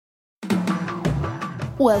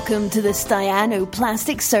Welcome to the Stiano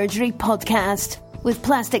Plastic Surgery Podcast with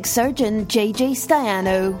plastic surgeon JJ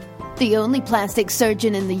Stiano, the only plastic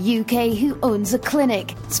surgeon in the UK who owns a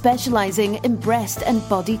clinic specialising in breast and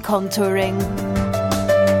body contouring.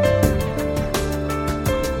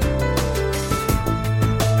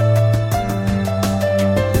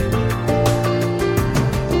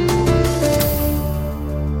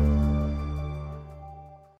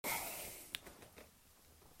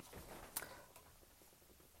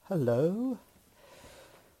 Hello,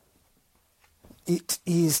 it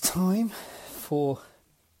is time for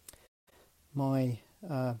my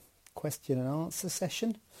question and answer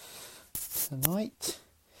session tonight.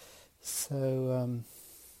 So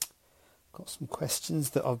got some questions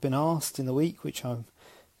that I've been asked in the week which I'm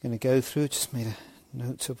going to go through. Just made a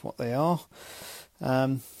note of what they are.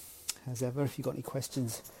 As ever, if you've got any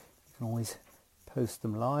questions you can always post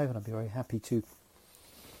them live and I'll be very happy to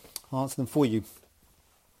answer them for you.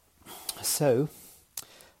 So,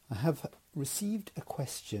 I have received a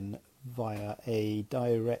question via a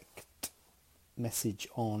direct message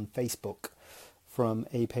on Facebook from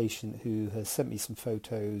a patient who has sent me some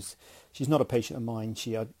photos. She's not a patient of mine.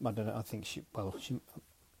 I don't know. I think she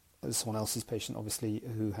someone else's patient, obviously,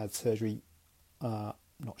 who had surgery. Not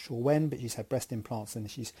sure when, but she's had breast implants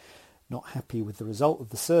and she's not happy with the result of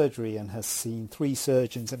the surgery and has seen 3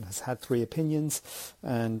 surgeons and has had 3 opinions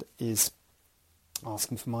and is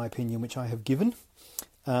asking for my opinion, which I have given,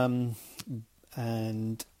 and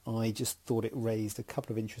I just thought it raised a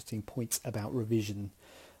couple of interesting points about revision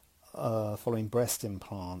following breast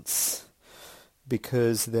implants,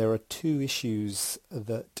 because there are 2 issues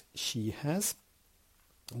that she has.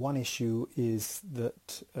 One issue is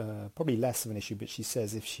that, probably less of an issue, but she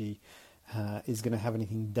says if she is going to have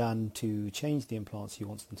anything done to change the implants, she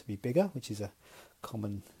wants them to be bigger, which is a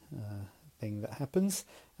common thing that happens.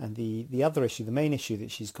 And the other issue, the main issue that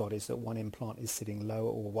she's got, is that one implant is sitting lower,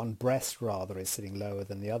 or one breast rather is sitting lower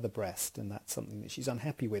than the other breast, and that's something that she's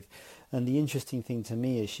unhappy with. And the interesting thing to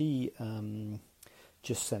me is she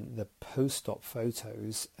just sent the post-op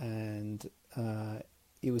photos, and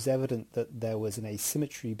it was evident that there was an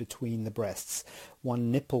asymmetry between the breasts. One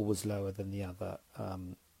nipple was lower than the other,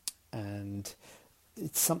 and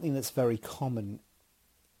it's something that's very common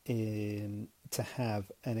to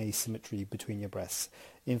have an asymmetry between your breasts.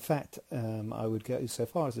 In fact, I would go so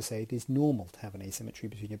far as to say it is normal to have an asymmetry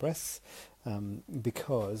between your breasts,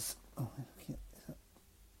 because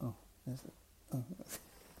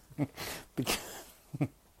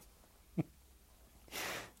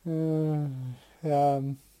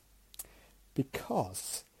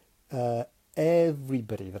because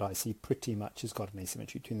everybody that I see pretty much has got an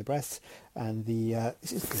asymmetry between the breasts, and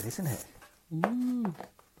this is good, isn't it? Ooh.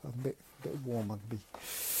 A bit warm. I'd be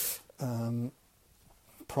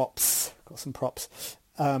props. Got some props.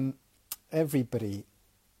 Everybody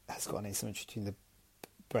has got an asymmetry between the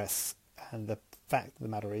breasts, and the fact of the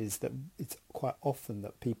matter is that it's quite often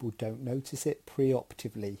that people don't notice it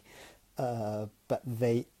preoperatively, but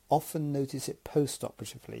they often notice it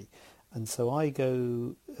postoperatively. And so I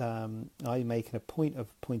make a point of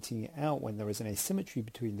pointing it out when there is an asymmetry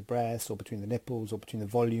between the breasts or between the nipples or between the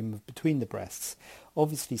volume between the breasts.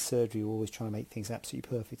 Obviously, surgery will always try to make things absolutely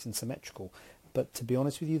perfect and symmetrical, but to be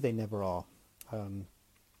honest with you, they never are.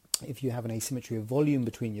 If you have an asymmetry of volume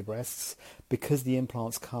between your breasts, because the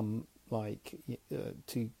implants come like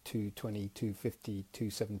 220, 250,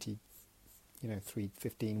 270,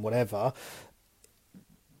 315, whatever,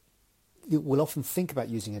 we'll often think about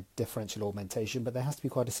using a differential augmentation, but there has to be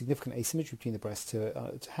quite a significant asymmetry between the breasts to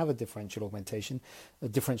have a differential augmentation. A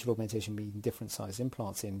differential augmentation being different size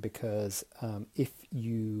implants in, because if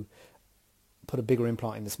you put a bigger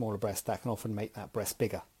implant in the smaller breast, that can often make that breast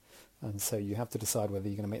bigger. And so you have to decide whether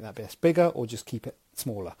you're going to make that breast bigger or just keep it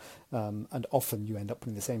smaller. And often you end up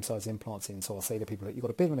putting the same size implants in. So I'll say to people that you've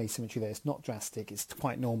got a bit of an asymmetry there. It's not drastic. It's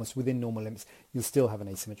quite normal. It's within normal limits. You'll still have an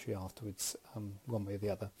asymmetry afterwards, one way or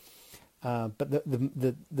the other. But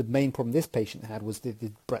the main problem this patient had was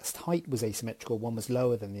the breast height was asymmetrical. One was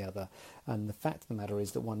lower than the other, and the fact of the matter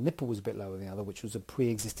is that one nipple was a bit lower than the other, which was a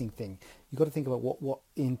pre-existing thing. You've got to think about what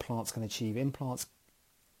implants can achieve. Implants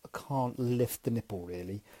can't lift the nipple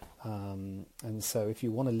really, and so if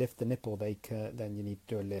you want to lift the nipple, then you need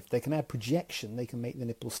to do a lift. They can add projection. They can make the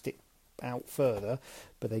nipple stick out further,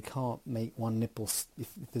 but they can't make one nipple.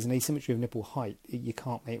 If there's an asymmetry of nipple height, you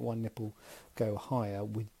can't make one nipple go higher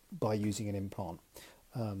by using an implant.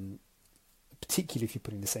 particularly if you're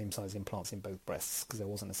putting the same size implants in both breasts, because there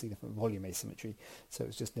wasn't a significant volume asymmetry, so it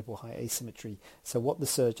was just nipple height asymmetry. So what the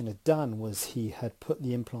surgeon had done was he had put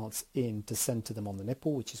the implants in to centre them on the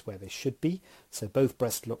nipple, which is where they should be. So both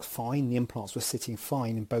breasts looked fine, the implants were sitting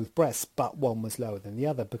fine in both breasts, but one was lower than the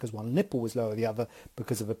other because one nipple was lower than the other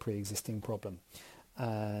because of a pre-existing problem.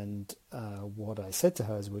 And what I said to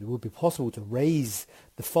her is, it would be possible to raise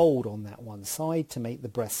the fold on that one side to make the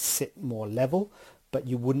breast sit more level, but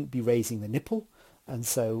you wouldn't be raising the nipple. And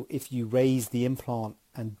so if you raise the implant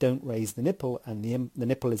and don't raise the nipple, and the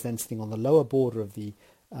nipple is then sitting on the lower border of the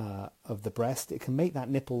breast, it can make that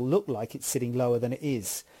nipple look like it's sitting lower than it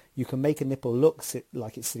is. You can make a nipple look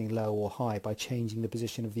like it's sitting low or high by changing the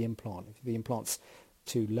position of the implant. If the implant's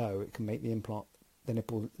too low, it can make the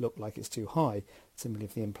nipple look like it's too high. Similarly,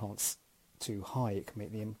 if the implant's too high, it can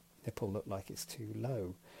make the nipple look like it's too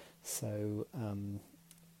low. So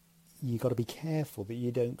you've got to be careful that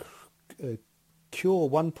you don't cure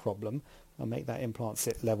one problem and make that implant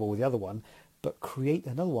sit level with the other one, but create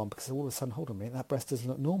another one, because all of a sudden, hold on a minute, that breast doesn't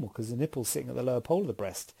look normal because the nipple's sitting at the lower pole of the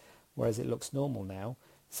breast, whereas it looks normal now.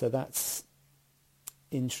 So that's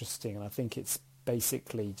interesting, and I think it's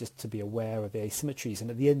basically just to be aware of the asymmetries. And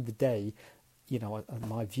at the end of the day, you know,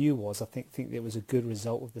 my view was, I think it was a good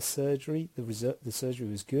result of the surgery. The surgery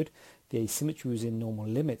was good. The asymmetry was in normal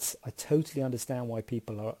limits. I totally understand why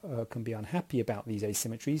people can be unhappy about these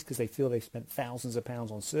asymmetries, because they feel they've spent thousands of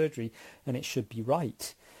pounds on surgery and it should be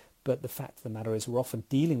right. But the fact of the matter is, we're often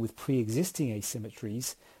dealing with pre-existing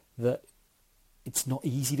asymmetries that it's not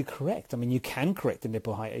easy to correct. I mean, you can correct the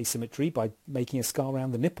nipple height asymmetry by making a scar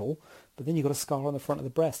around the nipple, but then you've got a scar on the front of the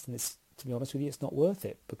breast, and it's, to be honest with you, it's not worth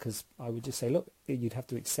it, because I would just say, look, you'd have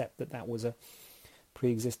to accept that was a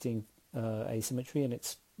pre-existing asymmetry and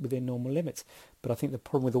it's within normal limits. But I think the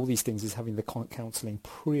problem with all these things is having the counselling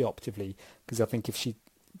pre-operatively, because I think if she'd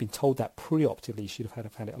been told that pre-operatively, she'd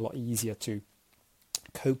have found it a lot easier to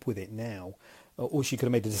cope with it now. Or she could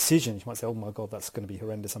have made a decision. She might say, oh my God, that's going to be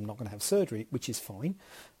horrendous, I'm not going to have surgery, which is fine.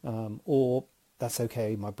 Or that's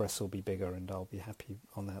okay, my breasts will be bigger and I'll be happy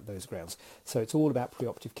on those grounds. So it's all about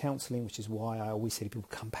preoperative counselling, which is why I always say to people,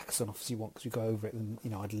 come back as often as you want, because we go over it, and you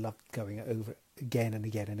know, I'd love going over it again and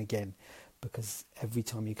again and again, because every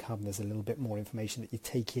time you come there's a little bit more information that you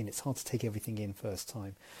take in. It's hard to take everything in first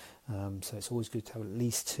time. So it's always good to have at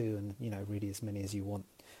least 2, and you know, really as many as you want,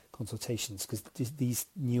 consultations, because these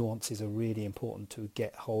nuances are really important to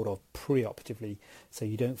get hold of pre-operatively, so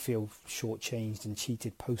you don't feel shortchanged and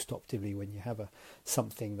cheated post-operatively when you have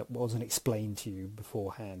something that wasn't explained to you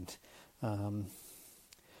beforehand.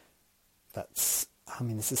 It's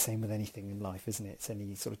the same with anything in life, isn't it? It's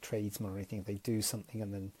any sort of tradesman or anything. They do something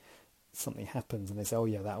and then something happens and they say, oh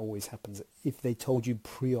yeah, that always happens. If they told you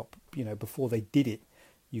pre-op, you know, before they did it,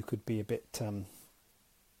 you could be a bit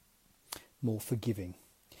more forgiving.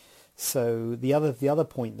 So the other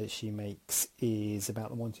point that she makes is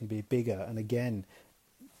about wanting to be bigger, and again,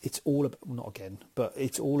 it's all about, well, not again, but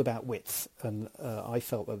it's all about width. And I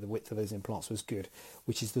felt that the width of those implants was good,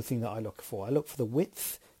 which is the thing that I look for. I look for the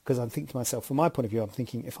width because I'm thinking to myself, from my point of view, I'm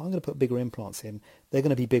thinking if I'm going to put bigger implants in, they're going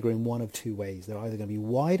to be bigger in one of two ways. They're either going to be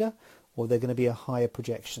wider or they're going to be a higher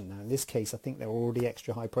projection. Now, in this case, I think they're already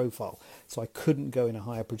extra high profile, so I couldn't go in a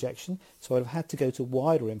higher projection. So I'd have had to go to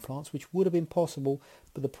wider implants, which would have been possible.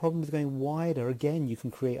 But the problem with going wider, again, you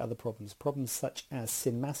can create other problems. Problems such as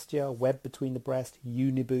synmastia, web between the breast,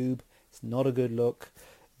 uniboob. It's not a good look,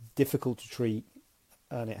 difficult to treat.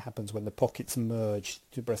 And it happens when the pockets merge,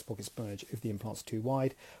 the breast pockets merge, if the implant's too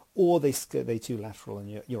wide, or they're too lateral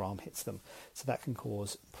and your arm hits them. So that can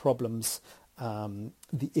cause problems.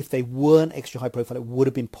 If they weren't extra high profile, it would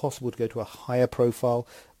have been possible to go to a higher profile.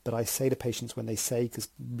 But I say to patients when they say, because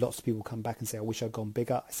lots of people come back and say, I wish I'd gone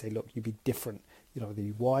bigger, I say, look, you'd be different. You know, they'd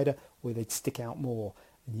be wider or they'd stick out more.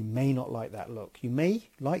 And you may not like that look. You may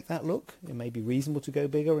like that look. It may be reasonable to go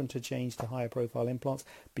bigger and to change to higher profile implants,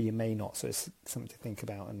 but you may not. So it's something to think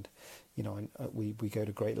about. And, you know, we go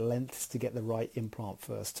to great lengths to get the right implant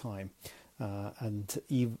first time. And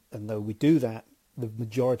though we do that, the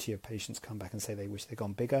majority of patients come back and say they wish they'd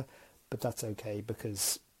gone bigger, but that's okay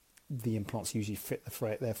because the implants usually fit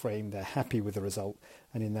their frame. They're happy with the result,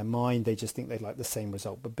 and in their mind they just think they'd like the same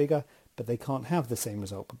result but bigger, but they can't have the same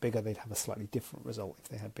result but bigger. They'd have a slightly different result. If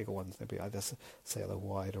they had bigger ones, they'd be either say either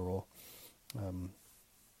wider or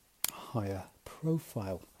higher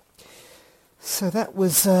profile. So that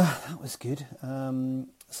was good.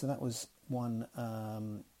 So that was one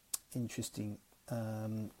interesting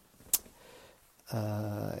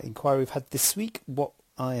inquiry we've had this week. What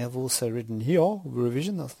I have also written here,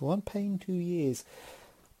 revision, that's the one, pain 2 years.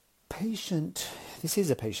 This is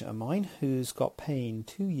a patient of mine who's got pain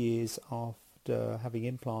 2 years after having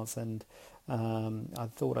implants, and I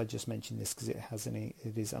thought I'd just mention this because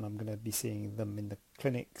and I'm going to be seeing them in the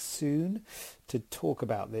clinic soon to talk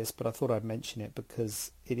about this, but I thought I'd mention it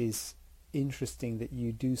because it is interesting that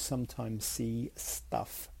you do sometimes see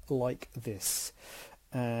stuff like this,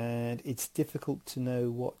 and it's difficult to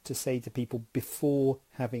know what to say to people before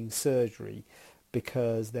having surgery,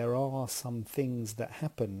 because there are some things that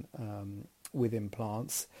happen with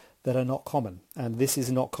implants that are not common, and this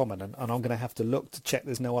is not common, and I'm going to have to look to check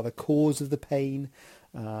there's no other cause of the pain,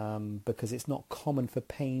 because it's not common for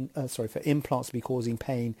implants to be causing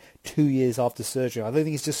pain 2 years after surgery. I don't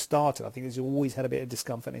think it's just started. I think it's always had a bit of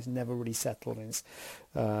discomfort and it's never really settled,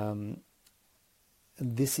 and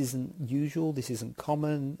this isn't usual, this isn't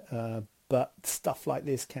common, but stuff like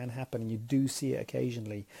this can happen, and you do see it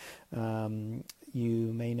occasionally.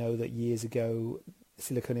 You may know that years ago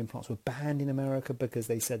silicone implants were banned in America because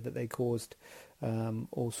they said that they caused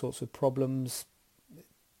all sorts of problems,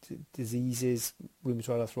 diseases,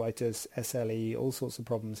 rheumatoid arthritis, SLE, all sorts of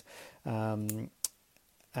problems. And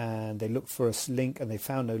they looked for a link and they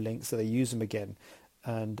found no link, so they used them again.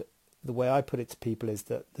 And the way I put it to people is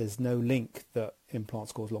that there's no link that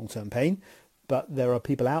implants cause long-term pain, but there are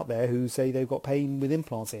people out there who say they've got pain with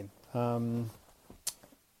implants in.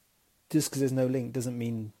 Just because there's no link doesn't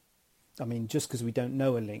mean, just because we don't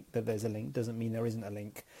know a link, that there's a link, doesn't mean there isn't a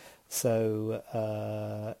link.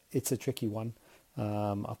 So it's a tricky one.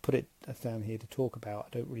 I've put it down here to talk about.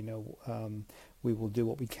 I don't really know. We will do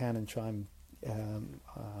what we can and try and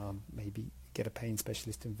maybe get a pain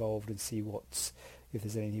specialist involved and see if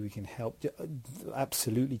there's anything we can help.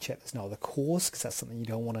 Absolutely check there's no other cause, because that's something you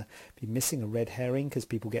don't want to be missing, a red herring, because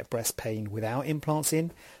people get breast pain without implants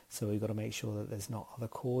in. So we've got to make sure that there's not other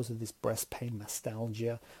cause of this breast pain,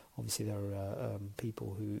 mastalgia. Obviously there are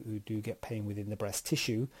people who do get pain within the breast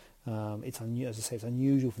tissue. As I say, it's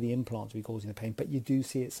unusual for the implant to be causing the pain, but you do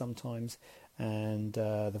see it sometimes. And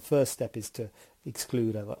the first step is to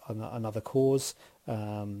exclude another cause.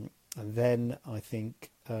 And then I think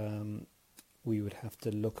we would have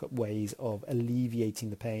to look at ways of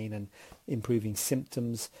alleviating the pain and improving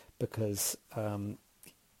symptoms, because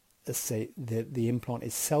let's say the implant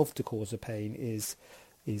itself to cause the pain is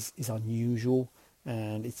unusual,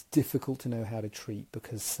 and it's difficult to know how to treat,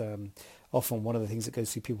 because often one of the things that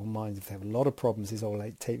goes through people's minds if they have a lot of problems is,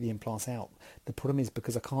 take the implants out. The problem is,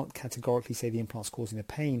 because I can't categorically say the implant's causing the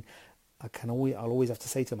pain, I'll always have to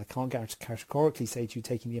say to them, I can't categorically say to you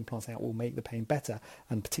taking the implants out will make the pain better.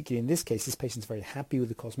 And particularly in this case, this patient's very happy with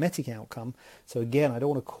the cosmetic outcome. So again, I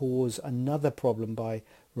don't want to cause another problem by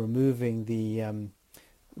removing the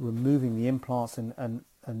implants and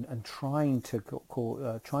trying to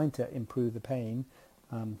improve the pain.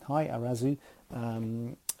 Hi, Arazu.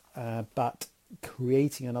 But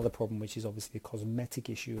creating another problem, which is obviously a cosmetic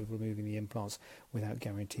issue of removing the implants without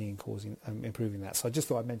guaranteeing improving that. So I just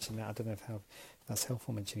thought I'd mention that. I don't know if that's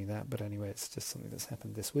helpful mentioning that, but anyway, it's just something that's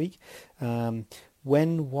happened this week.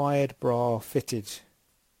 When wired bra fitted?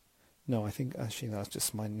 No, I think actually that's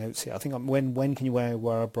just my notes here. I think when can you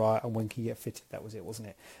wear a bra and when can you get fitted? That was it, wasn't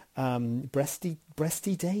it? Breasty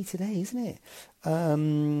day today, isn't it?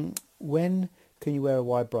 When can you wear a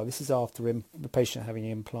wide bra? This is after the patient having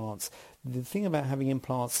implants. The thing about having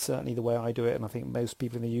implants, certainly the way I do it, and I think most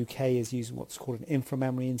people in the UK, is using what's called an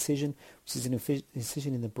inframammary incision, which is an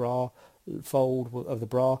incision in the bra fold of the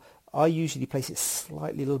bra. I usually place it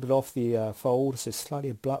a little bit off the fold, so slightly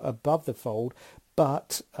above the fold,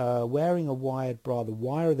 but wearing a wired bra, the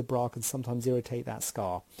wire of the bra can sometimes irritate that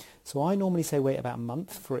scar. So I normally say wait about a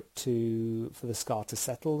month for the scar to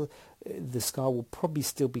settle. The scar will probably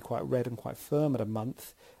still be quite red and quite firm at a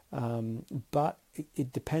month, but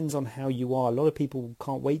it depends on how you are. A lot of people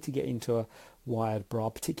can't wait to get into a wired bra,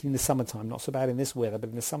 particularly in the summertime. Not so bad in this weather, but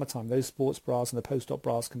in the summertime, those sports bras and the post-op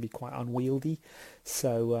bras can be quite unwieldy.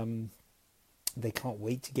 So they can't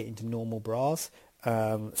wait to get into normal bras.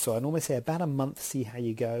 So I normally say about a month, see how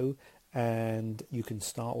you go, and you can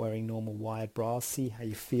start wearing normal wired bras, see how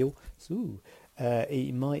you feel. So,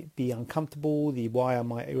 it might be uncomfortable, the wire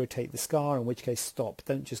might irritate the scar, in which case stop.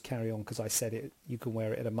 Don't just carry on because I said it. You can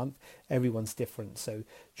wear it at a month. Everyone's different, so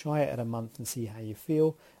try it at a month and see how you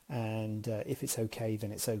feel, and if it's okay,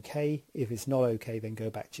 then it's okay. If it's not okay, then go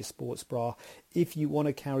back to your sports bra. If you want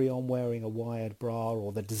to carry on wearing a wired bra,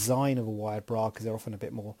 or the design of a wired bra, because they're often a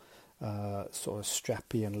bit more sort of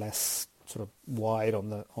strappy and less sort of wide on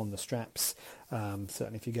the straps,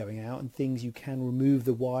 certainly if you're going out and things, you can remove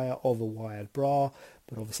the wire of a wired bra,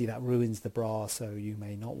 but obviously that ruins the bra, so you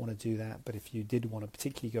may not want to do that. But if you did want to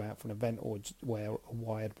particularly go out for an event or wear a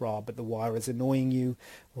wired bra, but the wire is annoying you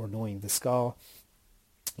or annoying the scar,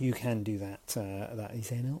 you can do that. That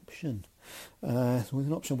is an option. So with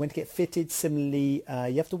an option when to get fitted. Similarly,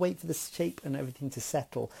 you have to wait for the shape and everything to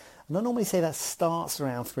settle. And I normally say that starts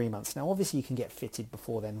around 3 months. Now, obviously, you can get fitted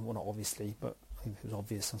before then. Well, not obviously, but I think it was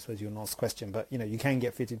obvious. I suppose you're not asked the question, but you can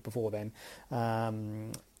get fitted before then.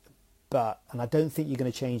 And I don't think you're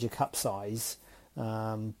going to change your cup size,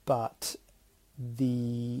 but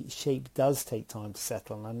the shape does take time to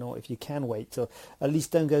settle, and I know if you can wait till, at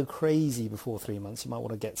least don't go crazy before 3 months. You might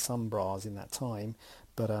want to get some bras in that time,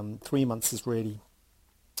 but 3 months is really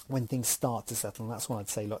when things start to settle, and that's when I'd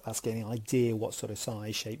say, look, that's getting an idea what sort of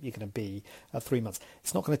size, shape you're going to be at 3 months.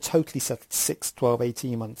 It's not going to totally settle 6, 12,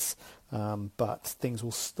 18 months, but things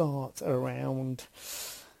will start around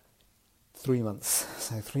 3 months.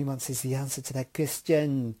 So 3 months is the answer to that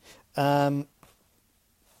question.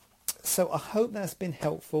 So I hope that's been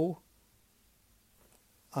helpful.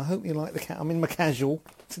 I hope you like the cat. I'm in my casual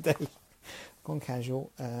today. I've gone casual,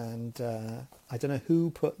 and I don't know who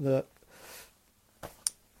put the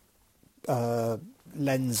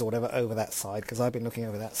lens or whatever over that side, because I've been looking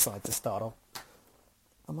over that side to start off.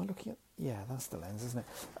 Am I looking at? Yeah, that's the lens, isn't it?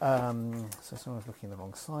 So someone's looking at the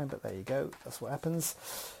wrong side, but there you go. That's what happens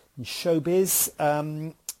in showbiz.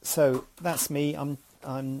 So that's me. I'm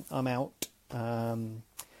out.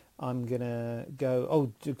 I'm gonna go.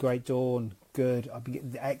 Oh, great, Dawn. Good.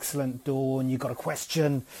 Excellent, Dawn. You got a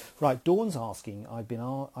question, right? Dawn's asking. I've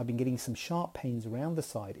been getting some sharp pains around the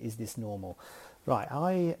side. Is this normal? Right.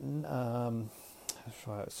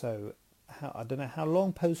 Right. So I don't know how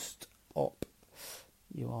long post-op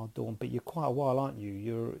you are, Dawn, but you're quite a while, aren't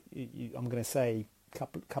you? I'm going to say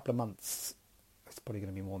couple of months. It's probably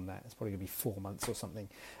going to be more than that. It's probably going to be 4 months or something.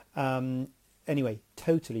 Anyway,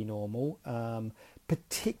 totally normal.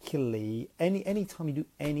 Particularly any time you do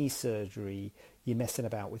any surgery, you're messing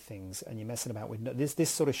about with things, and you're messing about with this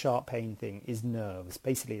sort of sharp pain thing is nerves.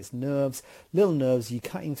 Basically, it's nerves, little nerves. You're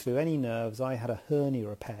cutting through any nerves. I had a hernia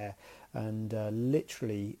repair, and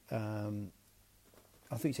literally, I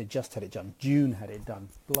think you said just had it done. June had it done.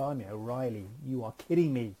 Blimey, O'Reilly, you are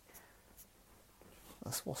kidding me.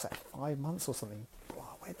 What's that? 5 months or something?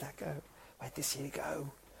 Wow, where'd that go? Where'd this year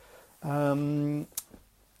go?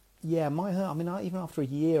 Yeah, even after a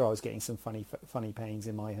year, I was getting some funny pains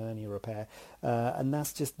in my hernia repair, and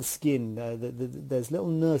that's just the skin. There's little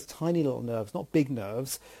nerves, tiny little nerves, not big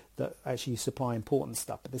nerves that actually supply important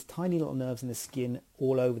stuff, but there's tiny little nerves in the skin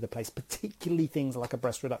all over the place, particularly things like a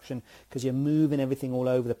breast reduction, because you're moving everything all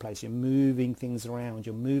over the place. You're moving things around,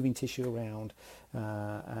 you're moving tissue around,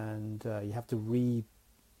 and you have to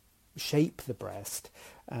shape the breast,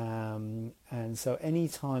 and so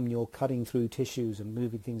anytime you're cutting through tissues and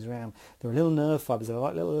moving things around, there are little nerve fibers. They're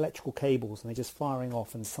like little electrical cables, and they're just firing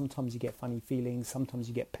off, and sometimes you get funny feelings, sometimes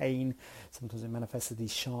you get pain, sometimes it manifests as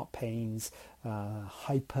these sharp pains,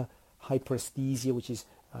 hyperesthesia, which is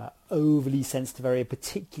overly sensitive area,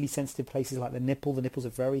 particularly sensitive places like the nipple. The nipple's a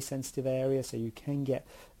very sensitive area, so you can get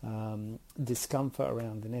discomfort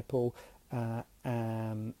around the nipple.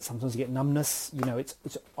 Sometimes you get numbness.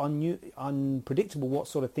 It's unpredictable what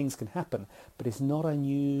sort of things can happen, but it's not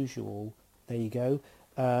unusual. There you go.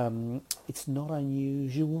 It's not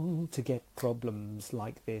unusual to get problems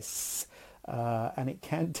like this, and it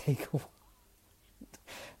can take a while.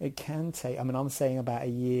 It can take. I'm saying about a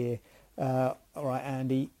year. All right,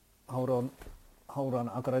 Andy, hold on.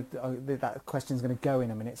 I've got to. That question's going to go in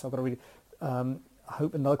a minute, so I've got to read it. I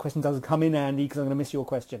hope another question doesn't come in, Andy, because I'm going to miss your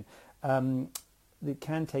question. It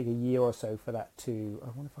can take a year or so for that to... I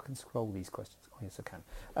wonder if I can scroll these questions. Oh, yes, I can.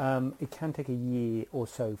 It can take a year or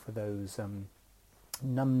so for those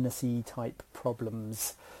numbnessy type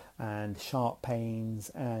problems and sharp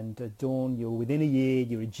pains. And Dawn, you're within a year.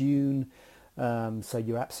 You're in June. So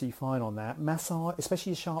you're absolutely fine on that. Massage,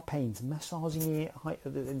 especially sharp pains, massaging it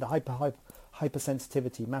in the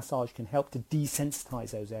hypersensitivity, massage can help to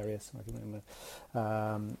desensitize those areas.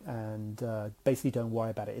 Basically don't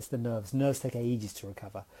worry about it. It's the nerves. Nerves take ages to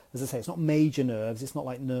recover. As I say, it's not major nerves. It's not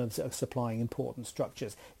like nerves that are supplying important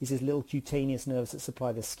structures. It's these little cutaneous nerves that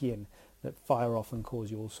supply the skin that fire off and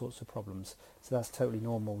cause you all sorts of problems. So that's totally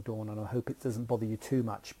normal, Dawn, and I hope it doesn't bother you too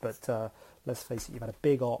much. But let's face it, you've had a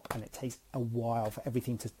big op, and it takes a while for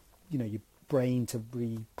everything to, your brain to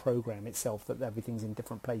reprogram itself that everything's in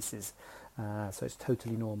different places. So it's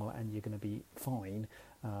totally normal, and you're going to be fine.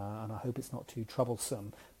 And I hope it's not too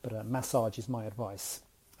troublesome. But massage is my advice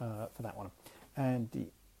for that one. And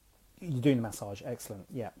you're doing the massage, excellent.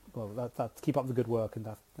 Yeah, well, that keep up the good work, and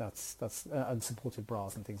that's and supportive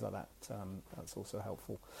bras and things like that. That's also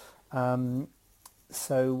helpful.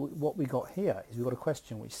 So what we got here is we've got a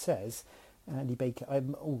question which says, Andy Baker. I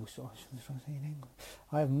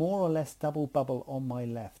have more or less double bubble on my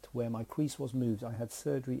left where my crease was moved. I had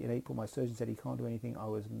surgery in April. My surgeon said he can't do anything. I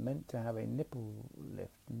was meant to have a nipple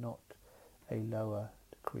lift, not a lower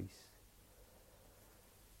crease.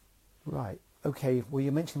 Right. Okay. Well,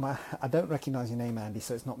 you mentioned I don't recognise your name, Andy,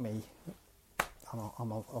 so it's not me.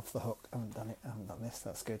 I'm off the hook. I haven't done it. I haven't done this.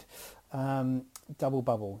 That's good. Double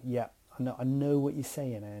bubble. Yeah. I know what you're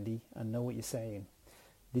saying, Andy. I know what you're saying.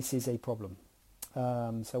 This is a problem.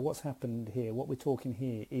 So what's happened here, what we're talking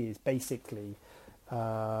here is basically,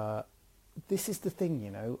 this is the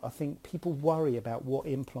thing, I think people worry about what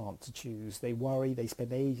implant to choose. They worry, they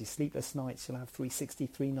spend ages, sleepless nights. She'll have 360,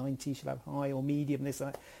 390, she'll have high or medium, this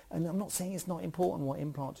and that. And I'm not saying it's not important what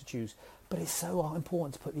implant to choose, but it's so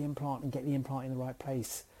important to put the implant and get the implant in the right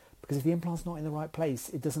place. Because if the implant's not in the right place,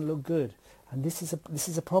 it doesn't look good. And this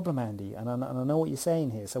is a problem, Andy, and I know what you're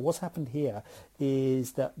saying here. So what's happened here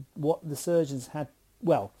is that what the surgeons had,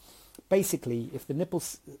 well, basically, if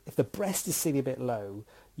the breast is sitting a bit low,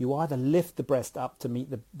 you either lift the breast up to meet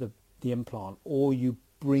the implant, or you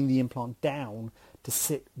bring the implant down to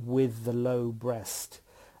sit with the low breast.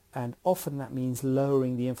 And often that means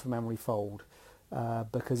lowering the inframammary fold,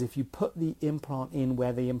 because if you put the implant in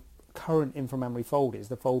where the current inframammary fold is,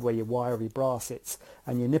 the fold where your wire of your bra sits,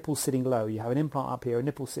 and your nipple's sitting low, you have an implant up here, a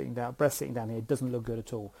nipple sitting down, breast sitting down here, it doesn't look good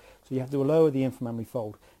at all. So you have to lower the inframammary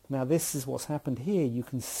fold. Now this is what's happened here. You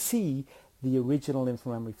can see the original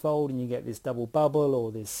inframammary fold, and you get this double bubble or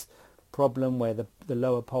this problem where the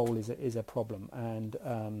lower pole is a problem, and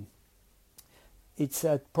it's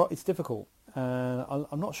difficult.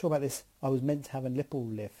 I'm not sure about this. I was meant to have a nipple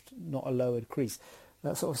lift, not a lowered crease.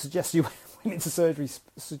 That sort of suggests you went into surgery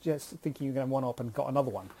thinking you're going to have one up and got another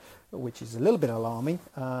one, which is a little bit alarming,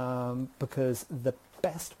 because the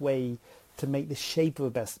best way to make the shape of a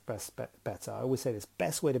breast better, I always say this,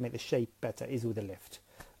 best way to make the shape better is with a lift.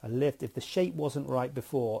 A lift, if the shape wasn't right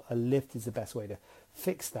before, a lift is the best way to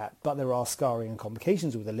fix that. But there are scarring and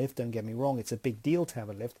complications with a lift, don't get me wrong, it's a big deal to have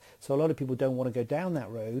a lift. So a lot of people don't want to go down that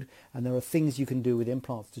road, and there are things you can do with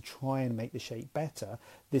implants to try and make the shape better,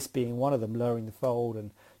 this being one of them, lowering the fold and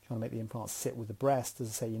trying to make the implant sit with the breast. As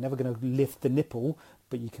I say, you're never going to lift the nipple,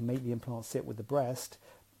 but you can make the implant sit with the breast.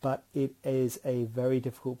 But it is a very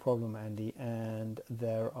difficult problem, Andy, and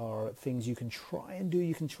there are things you can try and do.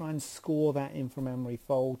 You can try and score that inframammary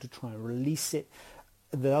fold to try and release it.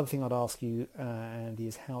 The other thing I'd ask you, Andy,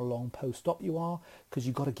 is how long post-op you are, because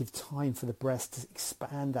you've got to give time for the breast to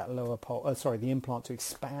expand that lower pole. The implant to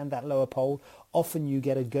expand that lower pole. Often you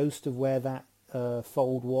get a ghost of where that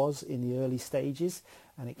fold was in the early stages,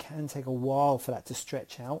 and it can take a while for that to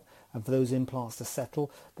stretch out and for those implants to settle.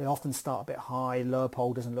 They often start a bit high, lower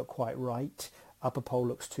pole doesn't look quite right, upper pole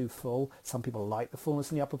looks too full. Some people like the fullness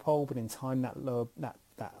in the upper pole, but in time that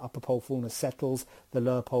upper pole fullness settles, the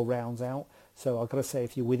lower pole rounds out. So I've got to say,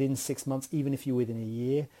 if you're within 6 months, even if you're within a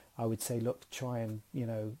year, I would say, look, try and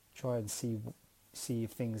see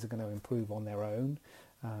if things are going to improve on their own.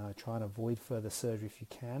 Try and avoid further surgery if you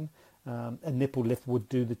can. A nipple lift would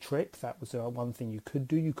do the trick. That was one thing you could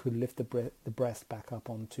do. You could lift the breast back up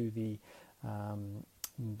onto the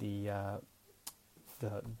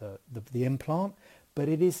implant, but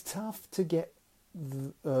it is tough to get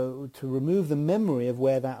to remove the memory of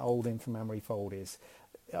where that old inframammary fold is.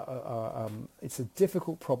 It's a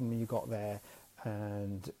difficult problem you got there,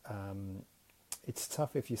 and it's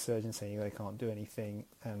tough if your surgeon's saying they can't do anything,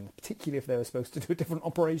 and particularly if they were supposed to do a different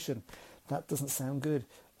operation. That doesn't sound good.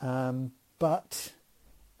 But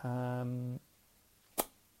the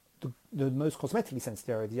most cosmetically sensitive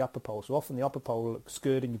area is the upper pole. So often the upper pole looks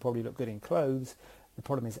good, and you probably look good in clothes. The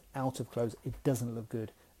problem is out of clothes, it doesn't look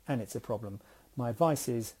good, and it's a problem. My advice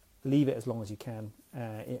is leave it as long as you can.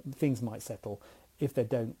 Things might settle. If they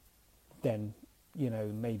don't, then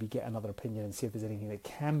maybe get another opinion and see if there's anything that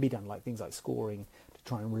can be done, like things like scoring, to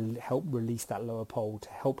try and help release that lower pole, to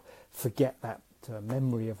help forget that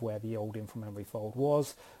memory of where the old inframammary fold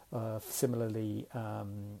was. Similarly, a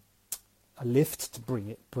lift to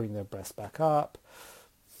bring the breast back up,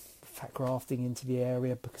 fat grafting into the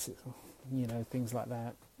area, because it's, things like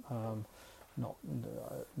that. Not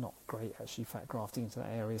great actually, fat grafting into that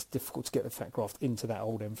area. It's difficult to get the fat graft into that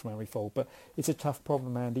old inframammary fold, but it's a tough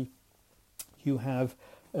problem, Andy. You have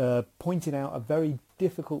pointed out a very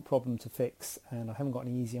difficult problem to fix, and I haven't got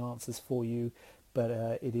any easy answers for you, but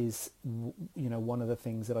it is one of the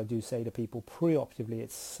things that I do say to people pre-operatively.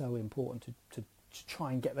 It's so important to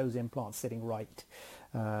try and get those implants sitting right,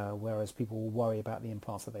 whereas people will worry about the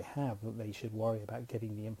implants that they have, that they should worry about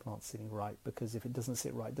getting the implants sitting right, because if it doesn't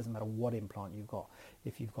sit right, it doesn't matter what implant you've got.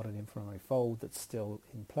 If you've got an inframammary fold that's still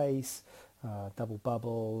in place, double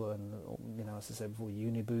bubble, and as I said before,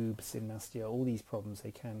 uniboob, symastia, all these problems,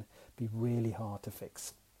 they can be really hard to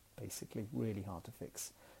fix. Basically, really hard to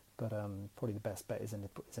fix. But probably the best bet is a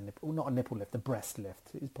nipple. Well, not a nipple lift, a breast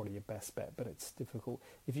lift is probably your best bet. But it's difficult.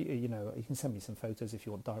 If you can send me some photos if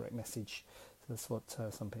you want direct message. So that's what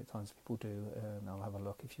sometimes people do, and I'll have a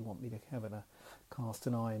look. If you want me to have a cast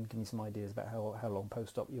an eye and give me some ideas about how long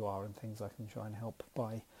post-op you are and things, I can try and help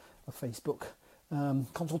by a Facebook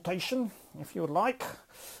consultation if you would like.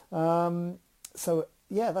 So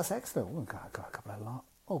yeah, that's excellent. Oh, I've got a couple of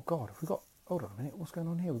oh god, hold on a minute, what's going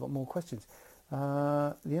on here? We've got more questions.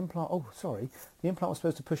 The implant, the implant was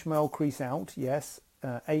supposed to push my old crease out. Yes.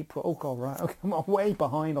 April. Oh god, right. Okay, I'm way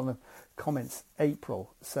behind on the comments.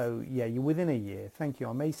 April. So yeah, you're within a year. Thank you.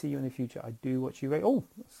 I may see you in the future. I do watch you. Oh,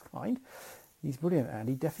 that's kind. He's brilliant,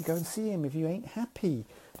 Andy. Definitely go and see him if you ain't happy.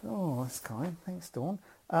 Oh, that's kind. Thanks, Dawn.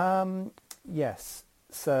 Yes.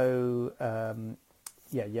 So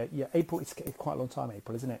yeah. April. It's quite a long time,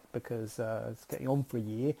 April, isn't it? Because it's getting on for a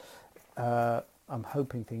year. I'm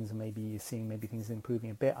hoping things maybe things are improving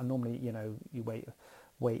a bit. I normally, you wait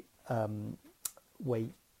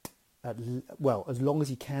as long as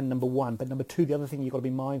you can, number one. But number two, the other thing you've got to be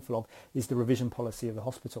mindful of is the revision policy of the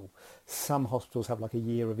hospital. Some hospitals have like a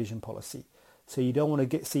year revision policy. So you don't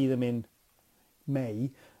want to see them in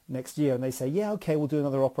May next year and they say, yeah, okay, we'll do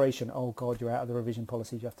another operation. Oh God, you're out of the revision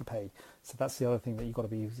policy, you have to pay. So that's the other thing that you've got to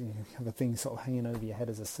be, have a thing sort of hanging over your head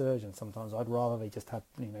as a surgeon. Sometimes I'd rather they just had,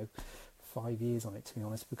 5 years on it, to be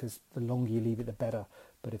honest, because the longer you leave it, the better.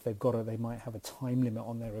 But if they've got it, they might have a time limit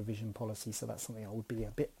on their revision policy. So that's something I would be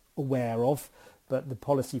a bit aware of. But the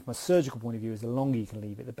policy from a surgical point of view is the longer you can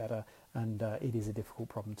leave it, the better. And it is a difficult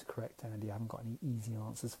problem to correct, Andy. I haven't got any easy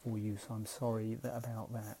answers for you, so I'm sorry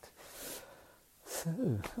about that. So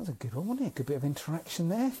that was a good one, wasn't it? A good bit of interaction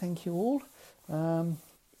there. Thank you all.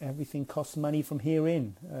 Everything costs money from here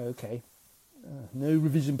in. Okay. No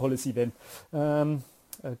revision policy then.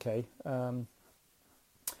 Okay.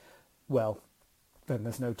 Well, then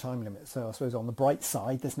there's no time limit. So I suppose on the bright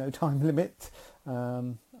side, there's no time limit. I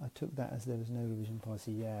took that as there was no revision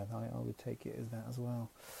policy. Yeah, I would take it as that as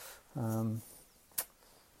well.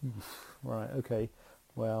 Right. Okay.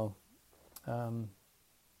 Well,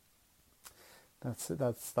 that's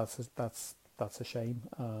a shame.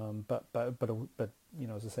 But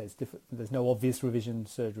as I say, it's different. There's no obvious revision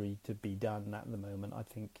surgery to be done at the moment. I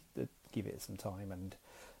think that give it some time and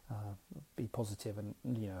be positive, and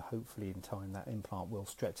hopefully in time that implant will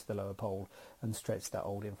stretch the lower pole and stretch that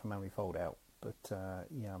old inframammary fold out. But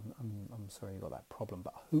I'm sorry you got that problem.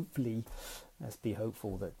 But hopefully, let's be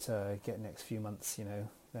hopeful that get next few months,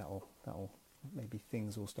 that'll maybe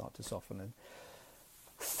things will start to soften and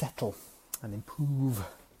settle and improve.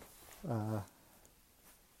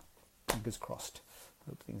 Fingers crossed.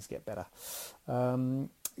 Hope things get better.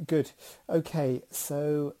 Good. Okay,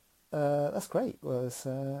 so that's great. Well, it's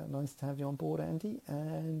nice to have you on board, Andy,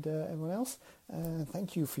 and everyone else.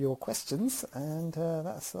 Thank you for your questions, and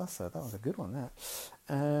that was a good one.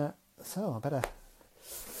 That. So I better.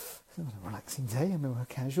 It's a relaxing day. I'm in my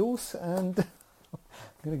casuals, and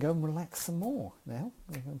I'm going to go and relax some more now.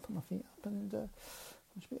 I'm going to put my feet up and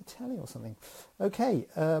watch a bit of telly or something. Okay.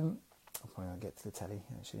 I'll probably not get to the telly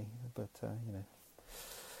actually, but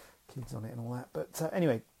kids on it and all that. But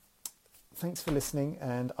anyway. Thanks for listening,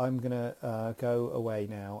 and I'm going to go away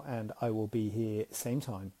now, and I will be here same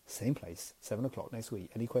time, same place, 7 o'clock next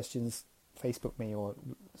week. Any questions, Facebook me or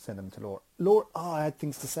send them to Laura. Laura, I had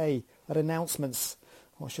things to say. I had announcements.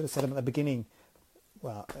 I should have said them at the beginning.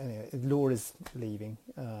 Well, anyway, Laura's leaving,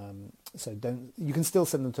 so you can still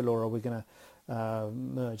send them to Laura. We're going to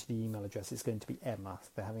merge the email address. It's going to be Emma.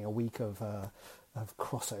 They're having a week of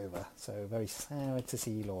crossover, so very sad to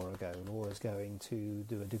see Laura go. Laura's going to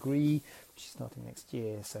do a degree, which is starting next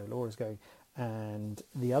year, so Laura's going. And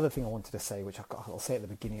the other thing I wanted to say, which I'll say at the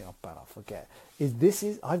beginning, but I'll forget,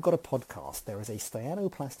 is I've got a podcast. There is a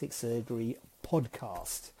staianoplastic surgery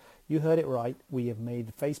podcast. You heard it right. We have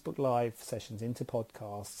made Facebook Live sessions into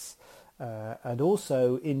podcasts and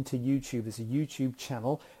also into YouTube. There's a YouTube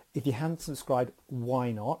channel. If you haven't subscribed,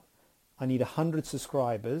 why not? I need 100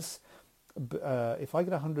 subscribers. If I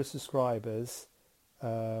get 100 subscribers,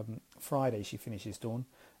 Friday she finishes, Dawn.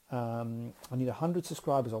 I need 100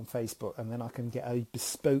 subscribers on Facebook, and then I can get a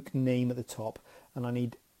bespoke name at the top, and I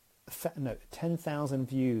need 10,000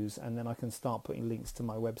 views, and then I can start putting links to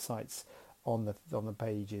my websites on the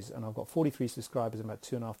pages. And I've got 43 subscribers and about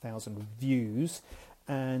 2,500 views,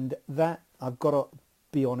 and that, I've got to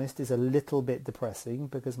be honest, is a little bit depressing,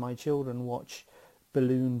 because my children watch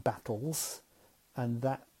balloon battles, and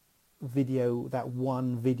that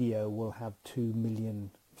one video will have 2 million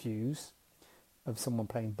views. of someone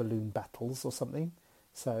playing balloon battles or something.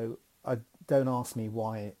 So don't ask me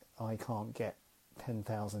why I can't get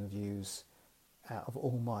 10,000 views out of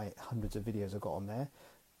all my hundreds of videos I've got on there.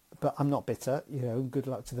 But I'm not bitter, good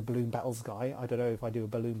luck to the balloon battles guy. I don't know if I do a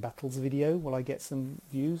balloon battles video, will I get some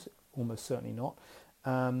views? Almost certainly not.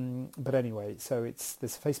 But anyway, so there's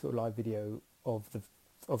a Facebook Live video of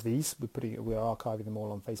these. We're archiving them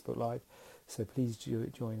all on Facebook Live. So please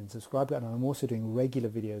join and subscribe. And I'm also doing regular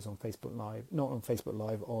videos on Facebook Live, not on Facebook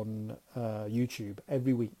Live, on YouTube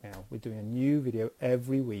every week now. We're doing a new video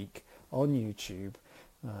every week on YouTube.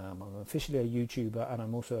 I'm officially a YouTuber, and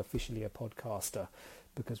I'm also officially a podcaster,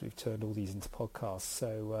 because we've turned all these into podcasts.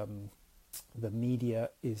 So the media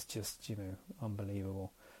is just,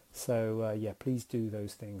 unbelievable. So please do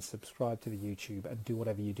those things. Subscribe to the YouTube and do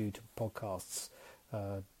whatever you do to podcasts.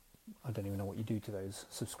 I don't even know what you do to those.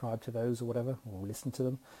 Subscribe to those or whatever, or listen to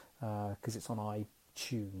them, because it's on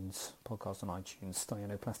iTunes, podcast on iTunes,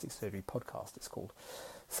 Staiano Plastic Surgery Podcast it's called.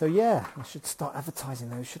 So I should start advertising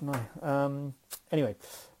those, shouldn't I? Anyway,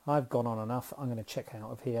 I've gone on enough. I'm going to check out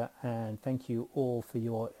of here, and thank you all for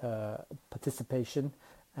your participation,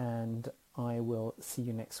 and I will see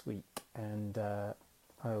you next week, and I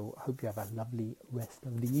hope you have a lovely rest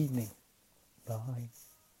of the evening. Bye.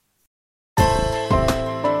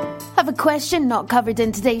 Have a question not covered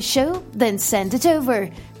in today's show? Then send it over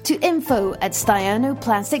to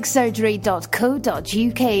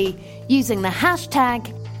info@staianoplasticsurgery.co.uk using the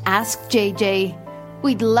hashtag AskJJ.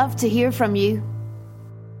 We'd love to hear from you.